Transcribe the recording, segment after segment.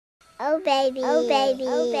Oh baby, oh baby,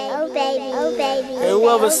 oh baby, oh baby, oh baby. And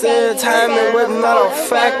whoever said timing was not a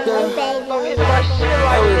factor, I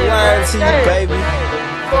was lying to you, baby.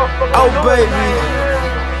 Oh baby.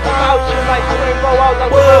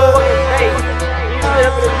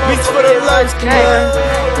 Reach for the lunch, man.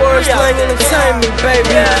 WordSlanga entertainment,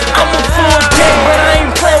 baby. I'm a full deck, but I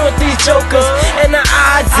ain't playing with these jokers. And the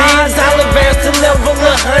ideas, I'll advance to level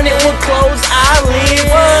 100 with closed eyelids.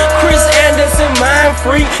 Chris Anderson, mind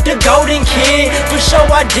free, the golden kid. For sure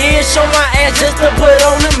I did, show my ass just to put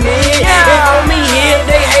on the mid. And on me here,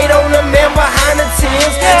 they hate on the man behind the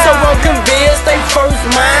tins. So I'm convinced they first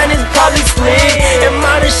mind is probably slid. Am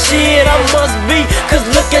I the shit? I must be, cause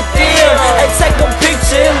look at them. They take a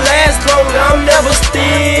picture, it lasts long, I'm never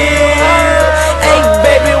still. Hey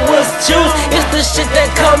baby, what's juice? It's the shit that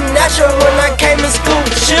come natural when I came to school.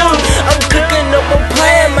 Shoot, I'm cooking up a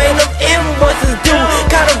plan, man, them invoices due.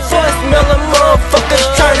 Got a voicemail of motherfuckers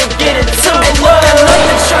trying to get it too. And look, I know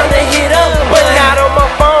you're trying to hit up, but not on my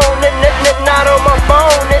phone, not on my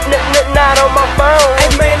phone, not on my phone.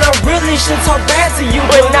 Hey man, I really should talk bad to you,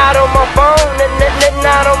 but not on my phone,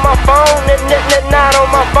 not on my phone, not on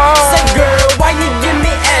my phone. Say girl, why you give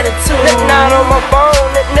me attitude? Not on my phone,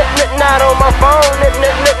 not on my phone,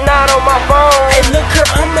 not on my phone. Hey look her,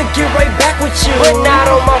 I'ma get right back with you, but not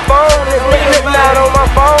on my phone, not on my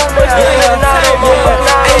phone, not on my phone.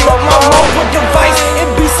 Hey look, my mobile device, it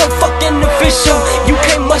be so fucking official. You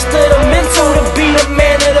can't muster the mental to be the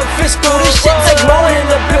man of the fiscal. This shit take more than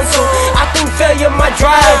a pencil. I think failure my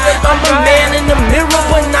drive. I'm a man in the mirror,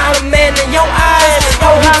 but not a man in your eyes.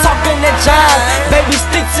 Oh, you talking that jive, baby,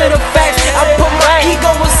 stick to the facts. I put my ego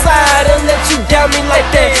aside and let you down me like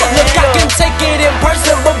that. Look, I can take it in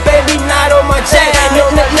person, but baby, not on my jack. No,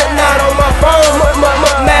 not on my phone.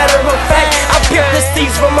 Matter of fact, I picked the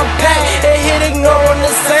seats from my pack and hit ignoring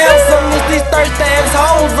the sound. Some of these thirsty ass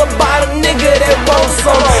hoes about a nigga that wants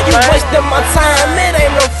some. You wasting my time, it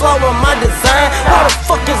ain't no flaw in my design. Why the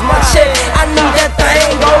fuck is my check? I need that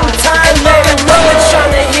thing on time. Look, I know you're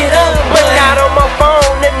trying to hit up, but not on my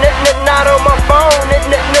phone, not on my phone,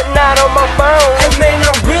 not on my phone. Hey man,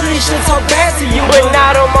 I really should talk bad to you, but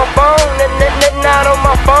not on my phone, not on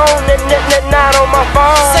my phone, not on my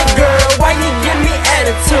phone. Say girl, why you give me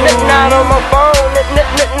attitude? Not on my phone,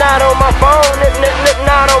 not on my phone,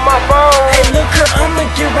 not on my phone. Hey look her, I'ma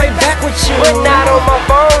get right back with you, but not on my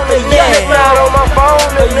phone, not on my phone,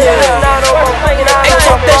 not on my phone. Hey,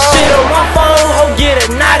 talk that shit on my phone, ho, get a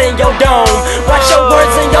knot in your dome. Watch your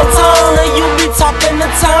words and your tone, or you be talking the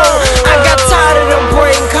tone. I got tired of them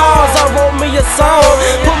brain calls, I wrote me a song.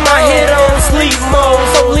 Put my head on sleep mode,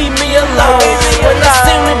 so leave me alone. When I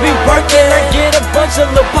seem to be working, I get a bunch of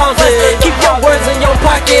little pauses. Keep your words in your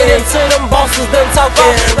pocket until them bosses done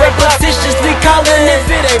talking. Repetitiously calling, if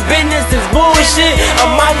it ain't business, it's bullshit.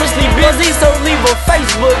 I'm obviously busy, so leave a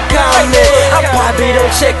Facebook comment. I probably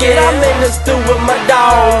don't check it, I'm in the stew with my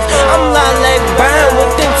dogs. I'm lilac bound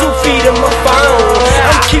within 2 feet of my phone.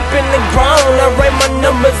 I'm keeping it grown, I write my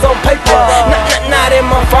numbers on paper, not in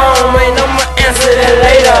my phone.